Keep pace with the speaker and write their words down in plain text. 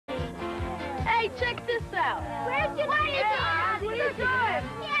Hey, check this out. Where's your What are you doing?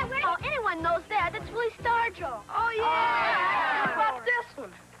 Yeah, where? Oh, anyone knows that. That's Willie Stargell. Oh, yeah. How about this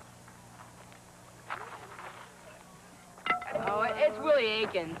one? Oh, it's Willie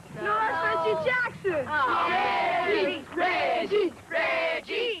Aikens. No, that's Reggie Jackson. Oh.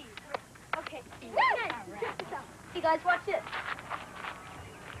 Reggie. Okay. Check this out. You guys watch this.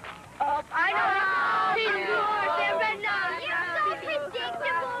 Oh, I know. Pete Rose. You're so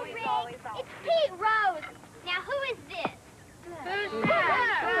predictable, Rick. It's Pete Rose. Now, who is this? Who's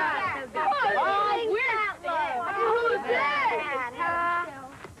that? Oh, weird fellow. Who's that?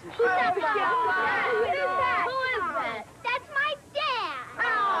 Who's that? Who is that? Who is that? That's my dad. Oh,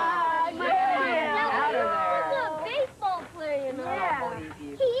 Now, yeah. he's a baseball player, you know. Yeah. He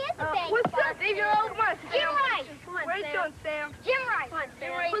is a baseball What's player. up? Leave your old one. Jim Rice. Where you going, Sam? Jim Rice.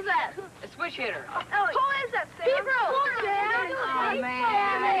 Who's that? A switch hitter. Who is that, Sam? Pete Rose. Sam. Oh,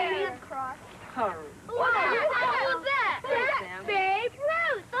 man. Oh. Who's that? Sam. Babe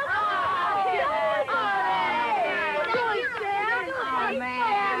Ruth.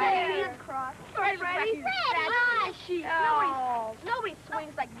 Ready? Nobody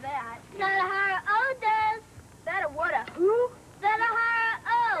swings like that. Sadaharu Oh does. That a what a who? Sadaharu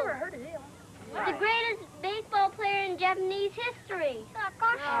Oh. Never heard of him. The greatest baseball player in Japanese history.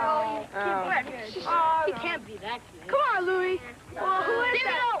 He can't be that good. Come on, Louie. Well, who is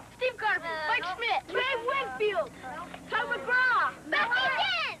that? Steve Garvey, Mike Schmidt, Ray Winfield, Tom McGraw, Becky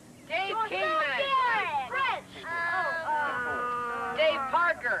Dent. Dave Kingman. French. Dave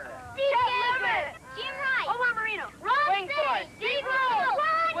Parker. Steve Gabbard. Jim Rice. Omar Marino, Ron Swing City. for it. Steve Rose.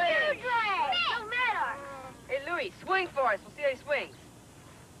 Ron Swing. Udray. Bill Maddox. Hey, Louie, swing for us. We'll see how he swings.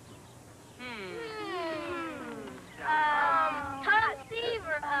 Tom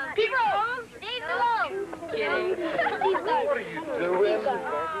Seaver. Pete Rose. Dave Malone. Kidding. What are you doing?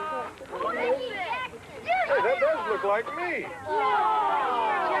 Hey, that does look like me.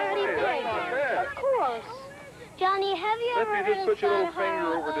 Johnny Hey, that's not bad. Of course. Johnny, have you Let ever me heard just of put your little Sadaharu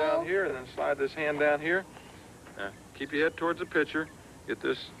finger over Oh? down here and then slide this hand down here. Now, keep your head towards the pitcher. Get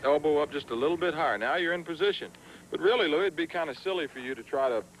this elbow up just a little bit higher. Now you're in position. But really, Louie, it'd be kind of silly for you to try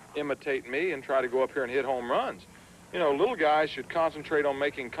to imitate me and try to go up here and hit home runs. You know, little guys should concentrate on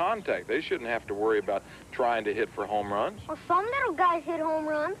making contact. They shouldn't have to worry about trying to hit for home runs. Well, some little guys hit home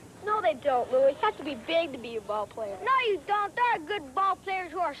runs. No, they don't, Louie. You have to be big to be a ball player. No, you don't. There are good ball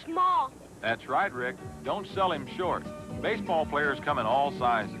players who are small. That's right, Rick. Don't sell him short. Baseball players come in all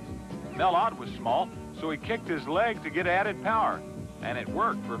sizes. Mel Ott was small, so he kicked his leg to get added power, and it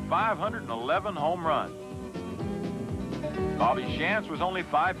worked for 511 home runs. Bobby Shantz was only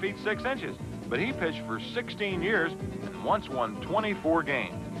 5 feet 6 inches, but he pitched for 16 years and once won 24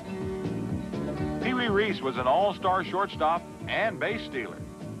 games. Pee Wee Reese was an all-star shortstop and base stealer.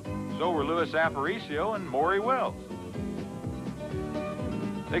 So were Louis Aparicio and Maury Wells.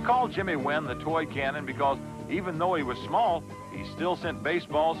 They called Jimmy Wynn the toy cannon because even though he was small, he still sent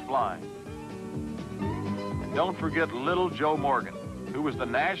baseballs flying. And don't forget little Joe Morgan, who was the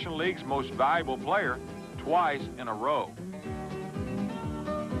National League's most valuable player twice in a row.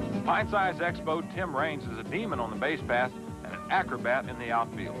 Pint-Size Expo Tim Raines is a demon on the base path and an acrobat in the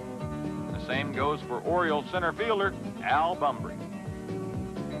outfield. The same goes for Orioles center fielder Al Bumbry.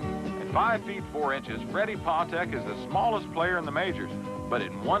 At 5 feet 4 inches, Freddie Patek is the smallest player in the majors, but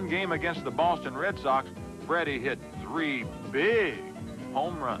in one game against the Boston Red Sox, Freddie hit 3 big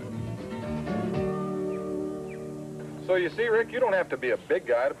home runs. So you see, Rick, you don't have to be a big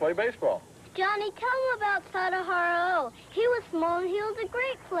guy to play baseball. Johnny, tell him about Sadaharu Oh. He was small and he was a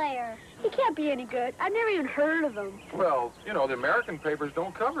great player. He can't be any good. I've never even heard of him. Well, you know, the American papers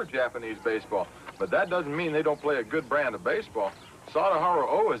don't cover Japanese baseball, but that doesn't mean they don't play a good brand of baseball. Sadaharu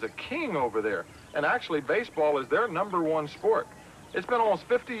Oh is a king over there, and actually baseball is their #1 sport. It's been almost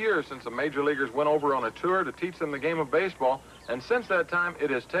 50 years since the major leaguers went over on a tour to teach them the game of baseball, and since that time, it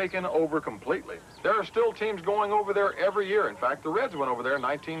has taken over completely. There are still teams going over there every year. In fact, the Reds went over there in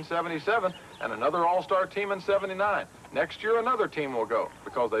 1977, and another all-star team in '79. Next year, another team will go,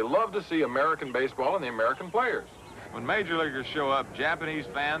 because they love to see American baseball and the American players. When major leaguers show up, Japanese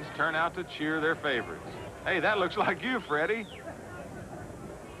fans turn out to cheer their favorites. Hey, that looks like you, Freddie.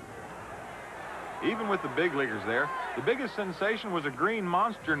 Even with the big leaguers there, the biggest sensation was a green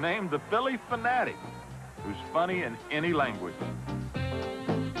monster named the Philly Fanatic, who's funny in any language.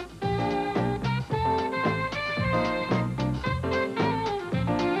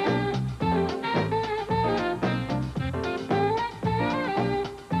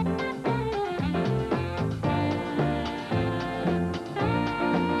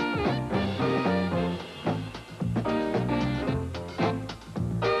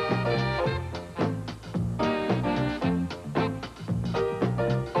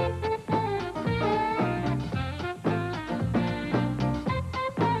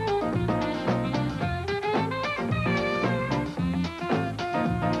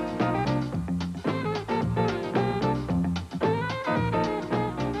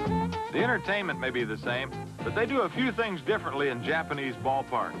 The entertainment may be the same, but they do a few things differently in Japanese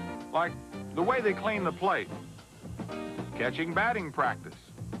ballparks, like the way they clean the plate, catching batting practice,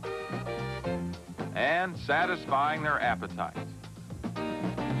 and satisfying their appetites.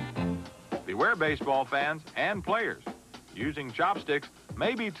 Beware, baseball fans and players. Using chopsticks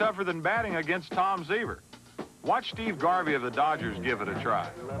may be tougher than batting against Tom Seaver. Watch Steve Garvey of the Dodgers give it a try.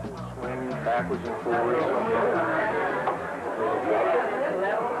 Swing backwards and forwards.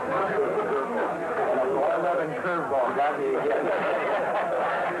 Curveball got me again.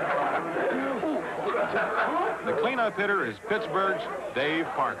 The cleanup hitter is Pittsburgh's Dave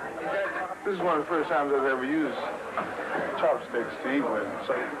Parker. This is one of the first times I've ever used chopsticks to eat with.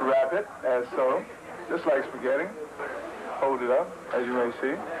 So wrap it as so, just like spaghetti. Hold it up, as you may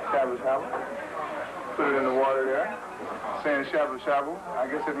see. Shabba shabba. Put it in the water there. Saying shabba shabba, I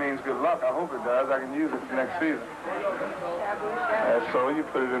guess it means good luck. I hope it does. I can use it for next season. As so, you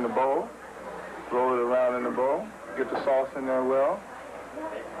put it in the bowl. Roll it around in the bowl. Get the sauce in there well.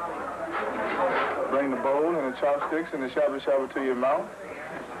 Bring the bowl and the chopsticks and the shabba shabba to your mouth.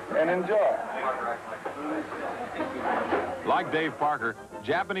 And enjoy. Like Dave Parker,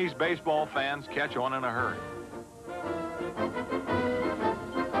 Japanese baseball fans catch on in a hurry.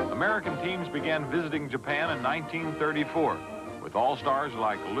 American teams began visiting Japan in 1934, with all-stars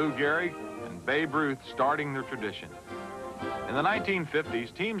like Lou Gehrig and Babe Ruth starting their tradition. In the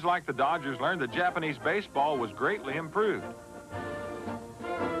 1950s, teams like the Dodgers learned that Japanese baseball was greatly improved.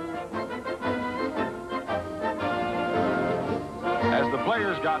 As the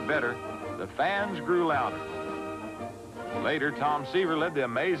players got better, the fans grew louder. Later, Tom Seaver led the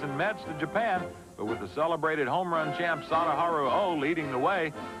amazing Mets to Japan, but with the celebrated home run champ Sadaharu Oh leading the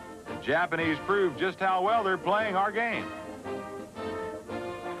way, the Japanese proved just how well they're playing our game.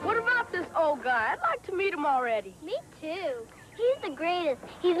 What about this old guy? I'd like to meet him already. Me too. He's the greatest.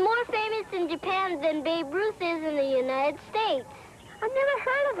 He's more famous in Japan than Babe Ruth is in the United States. I've never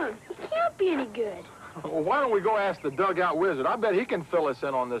heard of him. He can't be any good. Well, why don't we go ask the Dugout Wizard? I bet he can fill us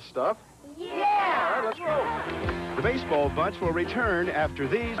in on this stuff. Yeah! All right, let's go. The baseball bunch will return after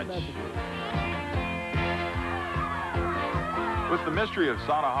these messages. With the mystery of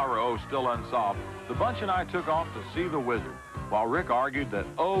Sadaharu Oh still unsolved, the bunch and I took off to see the Wizard, while Rick argued that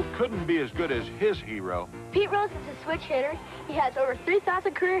Oh couldn't be as good as his hero. Pete Rose is a switch hitter. He has over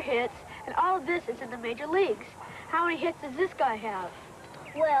 3,000 career hits, and all of this is in the major leagues. How many hits does this guy have?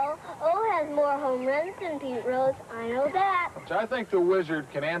 Well, O has more home runs than Pete Rose. I know that. I think the Wizard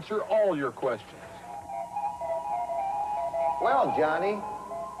can answer all your questions. Well, Johnny,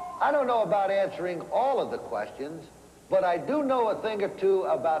 I don't know about answering all of the questions, but I do know a thing or two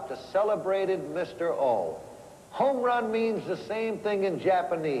about the celebrated Mr. O. Home run means the same thing in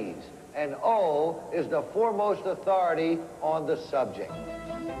Japanese, and O is the foremost authority on the subject.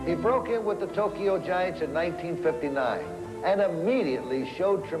 He broke in with the Tokyo Giants in 1959 and immediately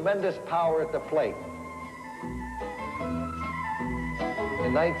showed tremendous power at the plate.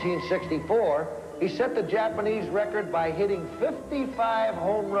 In 1964, he set the Japanese record by hitting 55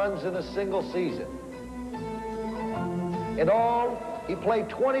 home runs in a single season. In all, he played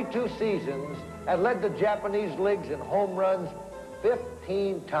 22 seasons and led the Japanese leagues in home runs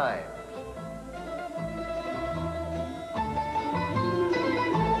 15 times.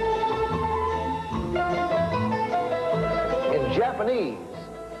 In Japanese,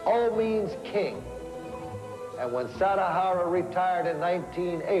 O means king. And when Sadaharu retired in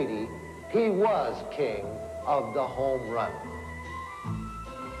 1980, he was king of the home run.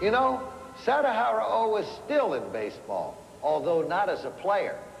 You know, Sadaharu Oh is still in baseball, although not as a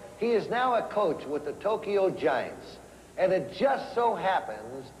player. He is now a coach with the Tokyo Giants, and it just so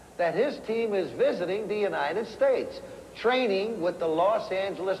happens that his team is visiting the United States, training with the Los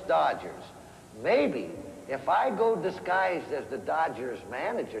Angeles Dodgers. Maybe if I go disguised as the Dodgers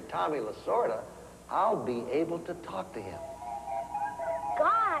manager, Tommy Lasorda, I'll be able to talk to him.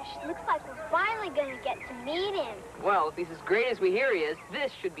 Gosh, looks like we're finally going to get to meet him. Well, if he's as great as we hear he is,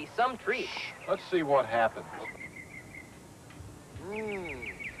 this should be some treat. Let's see what happens.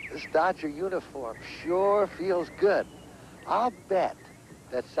 This Dodger uniform sure feels good. I'll bet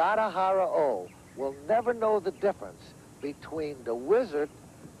that Sadaharu Oh will never know the difference between the Wizard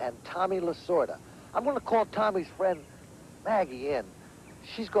and Tommy Lasorda. I'm going to call Tommy's friend Maggie in.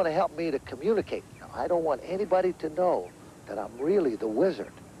 She's going to help me to communicate. Now, I don't want anybody to know that I'm really the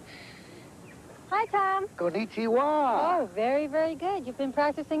Wizard. Hi, Tom. Konnichiwa. Oh, very, very good. You've been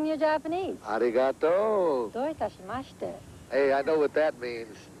practicing your Japanese. Arigato. Doitashimashite. Hey, I know what that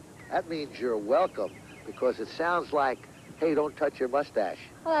means. That means you're welcome, because it sounds like, hey, don't touch your mustache.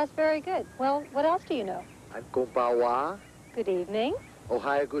 Well, that's very good. Well, what else do you know? I'm konbanwa. Good evening.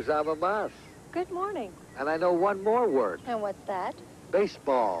 Ohayou gozaimasu. Good morning. And I know one more word. And what's that?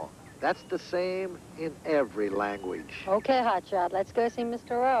 Baseball. That's the same in every language. Okay, Hotshot, let's go see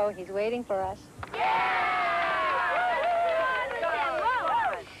Mr. O. He's waiting for us.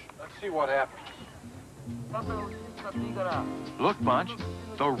 Let's see what happens. Look, Bunch,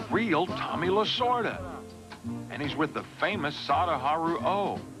 the real Tommy Lasorda. And he's with the famous Sadaharu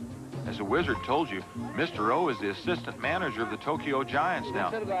Oh. As the Wizard told you, Mr. O is the assistant manager of the Tokyo Giants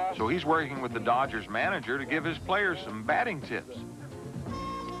now. So he's working with the Dodgers manager to give his players some batting tips.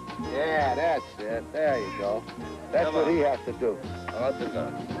 Yeah, that's it. There you go. That's what he has to do.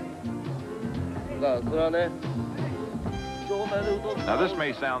 Now, this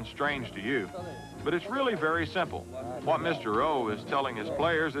may sound strange to you, but it's really very simple. What Mr. O is telling his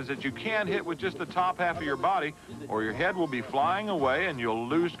players is that you can't hit with just the top half of your body, or your head will be flying away and you'll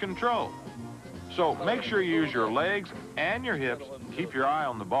lose control. So make sure you use your legs and your hips. Keep your eye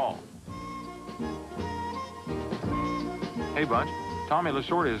on the ball. Hey, Bunch, Tommy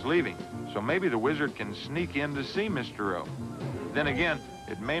Lasorda is leaving, so maybe the Wizard can sneak in to see Mr. O. Then again,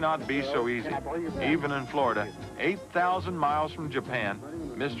 it may not be so easy. Even in Florida, 8,000 miles from Japan,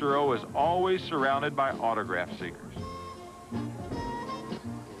 Mr. O is always surrounded by autograph seekers.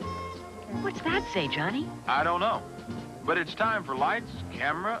 What's that say, Johnny? I don't know, but it's time for lights,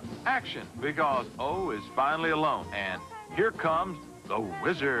 camera, action, because O is finally alone, and here comes the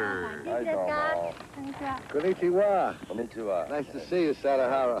Wizard. Konnichiwa. Nice to see you,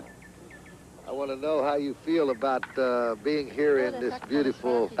 Sadaharu. I want to know how you feel about being here in this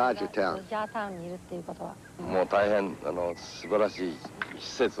beautiful Dodger town.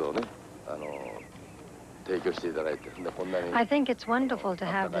 I think it's wonderful to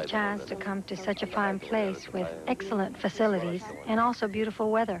have the chance to come to such a fine place with excellent facilities and also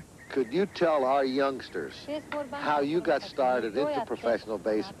beautiful weather. Could you tell our youngsters how you got started into professional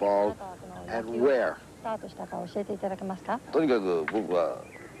baseball and where? I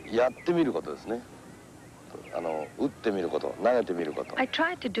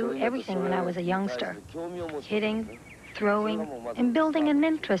tried to do everything when I was a youngster. Hitting, throwing, and building an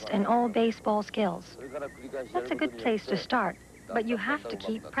interest in all baseball skills. That's a good place to start, but you have to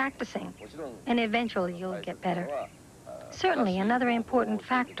keep practicing, and eventually you'll get better. Certainly, another important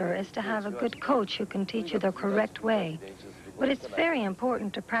factor is to have a good coach who can teach you the correct way, but it's very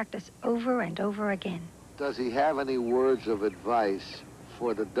important to practice over and over again. Does he have any words of advice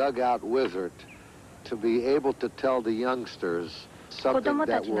for the Dugout Wizard to be able to tell the youngsters something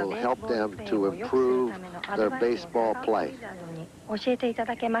that will help them to improve their baseball play?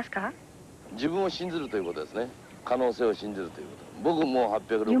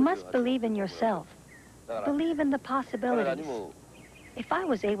 You must believe in yourself. Believe in the possibilities. If I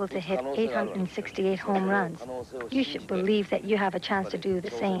was able to hit 868 home runs, you should believe that you have a chance to do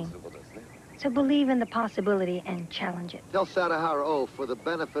the same. So believe in the possibility and challenge it. Tell Sadaharu Oh, for the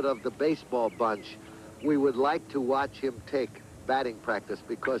benefit of the baseball bunch, we would like to watch him take batting practice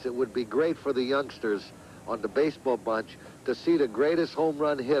because it would be great for the youngsters on the baseball bunch to see the greatest home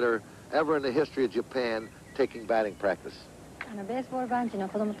run hitter ever in the history of Japan taking batting practice. ベースボールバンチの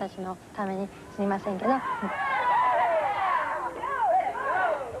子供たちのためにすみませんけど。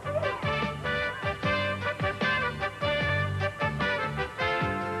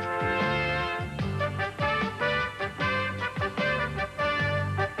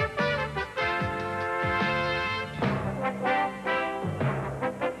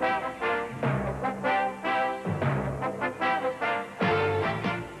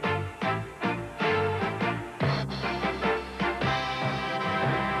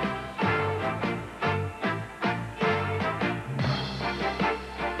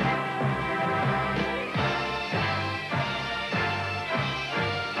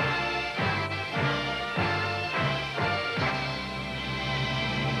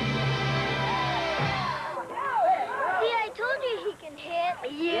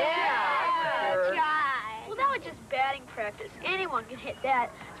Anyone can hit that.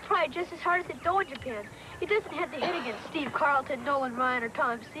 It's probably just as hard as it though in Japan. He doesn't have to hit against Steve Carlton, Nolan Ryan, or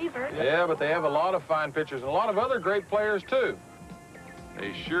Tom Seaver. Yeah, but they have a lot of fine pitchers and a lot of other great players, too.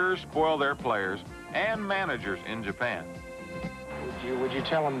 They sure spoil their players and managers in Japan. Would you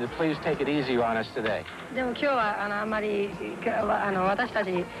tell them to please take it easy on us today? でも今日はあんまり私た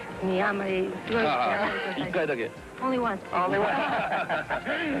ちにあんまりすごい1回だけ Only once. Only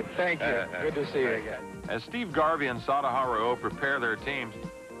once. Thank you. Good to see you again. As Steve Garvey and Sadaharu Oh prepare their teams,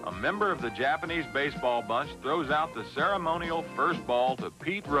 a member of the Japanese baseball bunch throws out the ceremonial first ball to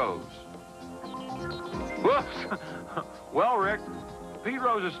Pete Rose. Whoops! Well, Rick, Pete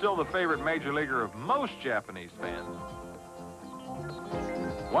Rose is still the favorite major leaguer of most Japanese fans.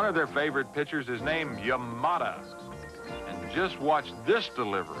 One of their favorite pitchers is named Yamada. And just watch this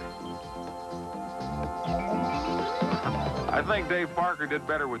delivery. I think Dave Parker did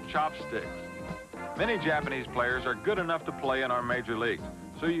better with chopsticks. Many Japanese players are good enough to play in our major leagues,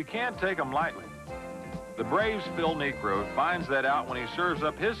 so you can't take them lightly. The Braves' Phil Niekro finds that out when he serves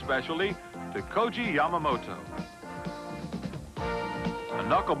up his specialty to Koji Yamamoto. A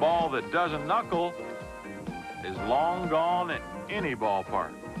knuckleball that doesn't knuckle is long gone in any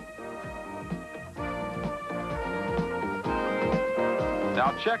ballpark.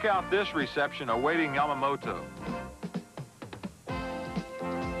 Now check out this reception awaiting Yamamoto.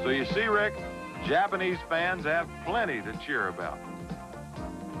 So you see, Rick, Japanese fans have plenty to cheer about.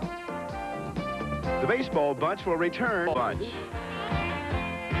 The baseball bunch will return. Bunch.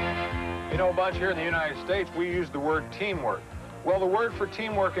 You know, Bunch, here in the United States, we use the word teamwork. Well, the word for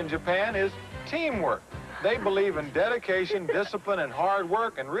teamwork in Japan is teamwork. They believe in dedication, discipline, and hard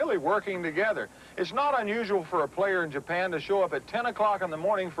work, and really working together. It's not unusual for a player in Japan to show up at 10 o'clock in the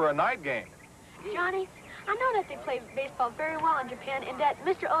morning for a night game. Johnny, I know that they play baseball very well in Japan, and that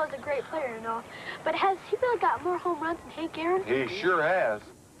Mr. O is a great player and all, but has he really got more home runs than Hank Aaron? He sure has.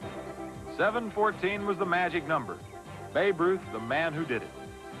 714 was the magic number. Babe Ruth, the man who did it.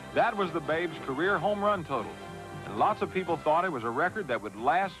 That was the Babe's career home run total, and lots of people thought it was a record that would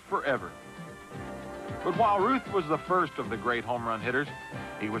last forever. But while Ruth was the first of the great home run hitters,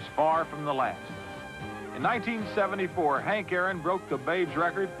 he was far from the last. In 1974, Hank Aaron broke the Babe's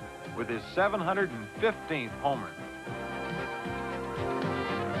record with his 715th homer.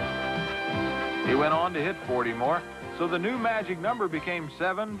 He went on to hit 40 more, so the new magic number became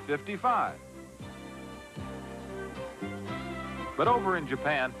 755. But over in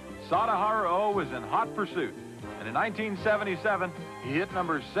Japan, Sadaharu Oh was in hot pursuit, and in 1977, he hit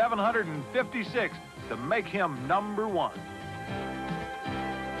number 756 to make him #1.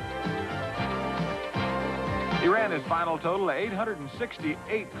 He ran his final total of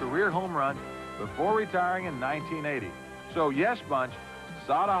 868 career home runs before retiring in 1980. So yes, Bunch,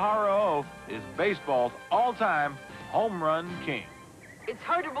 Sadaharu Oh is baseball's all-time home run king. It's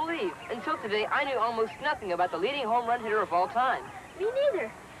hard to believe. Until today, I knew almost nothing about the leading home run hitter of all time. Me neither.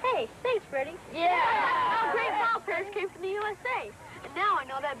 Hey, thanks, Freddie. Yeah! Our great ball players came from the USA, and now I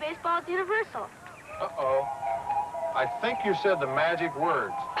know that baseball is universal. Uh-oh. I think you said the magic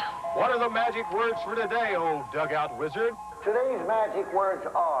words. What are the magic words for today, old Dugout Wizard? Today's magic words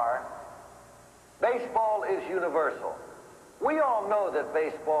are, baseball is universal. We all know that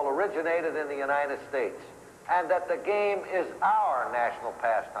baseball originated in the United States and that the game is our national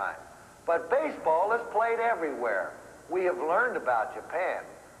pastime. But baseball is played everywhere. We have learned about Japan,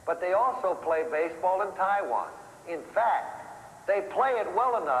 but they also play baseball in Taiwan. In fact, they play it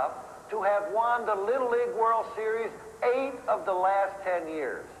well enough to have won the Little League World Series 8 of the last 10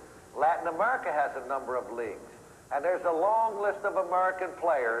 years. Latin America has a number of leagues, and there's a long list of American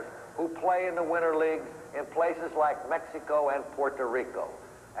players who play in the winter leagues in places like Mexico and Puerto Rico.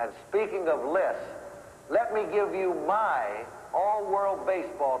 And speaking of lists, let me give you my all-world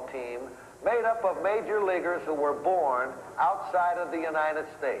baseball team made up of major leaguers who were born outside of the United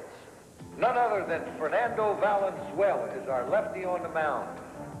States. None other than Fernando Valenzuela is our lefty on the mound.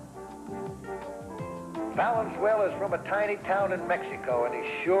 Valenzuela is from a tiny town in Mexico, and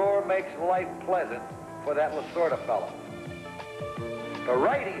he sure makes life pleasant for that Lasorda fellow. The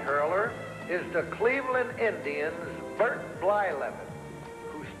righty hurler is the Cleveland Indians' Bert Blyleven,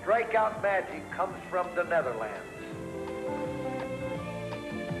 whose strikeout magic comes from the Netherlands.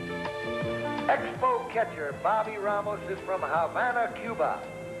 Expo catcher Bobby Ramos is from Havana, Cuba,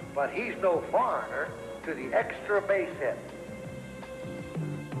 but he's no foreigner to the extra base hit.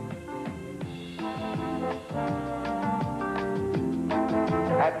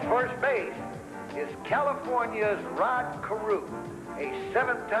 At first base is California's Rod Carew, a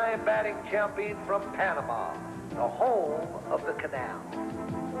 7-time batting champion from Panama, the home of the canal.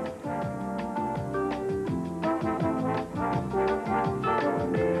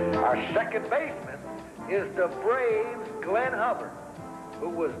 Our second baseman is the Braves' Glenn Hubbard, who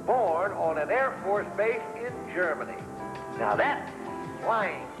was born on an Air Force base in Germany. Now that's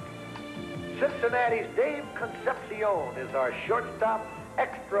flying. Cincinnati's Dave Concepcion is our shortstop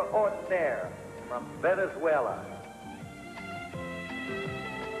extraordinaire from Venezuela.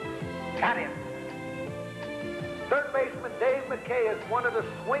 Got him. Third baseman Dave McKay is one of the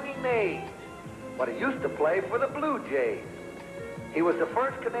swinging A's, but he used to play for the Blue Jays. He was the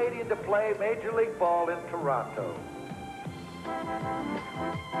first Canadian to play Major League Ball in Toronto.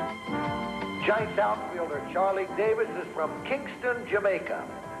 Giants outfielder Charlie Davis is from Kingston, Jamaica.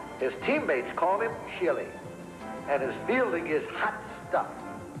 His teammates call him Chili, and his fielding is hot stuff.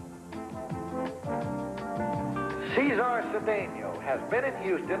 Cesar Cedeno has been in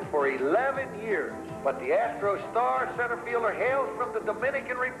Houston for 11 years, but the Astros star center fielder hails from the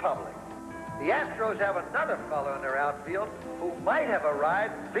Dominican Republic. The Astros have another fellow in their outfield who might have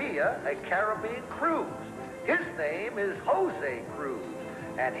arrived via a Caribbean cruise. His name is Jose Cruz,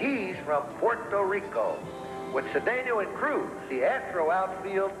 and he's from Puerto Rico. With Cedeno and Cruz, the Astro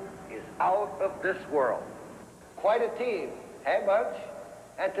outfield is out of this world. Quite a team, hey, Bunch?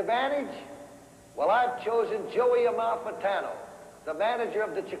 And to manage? Well, I've chosen Joey Amalfitano, the manager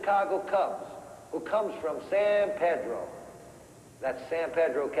of the Chicago Cubs, who comes from San Pedro. That's San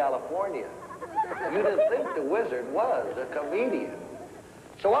Pedro, California. You didn't think the Wizard was a comedian.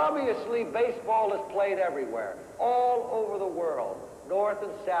 So obviously, baseball is played everywhere, all over the world, north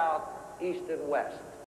and south, east and west.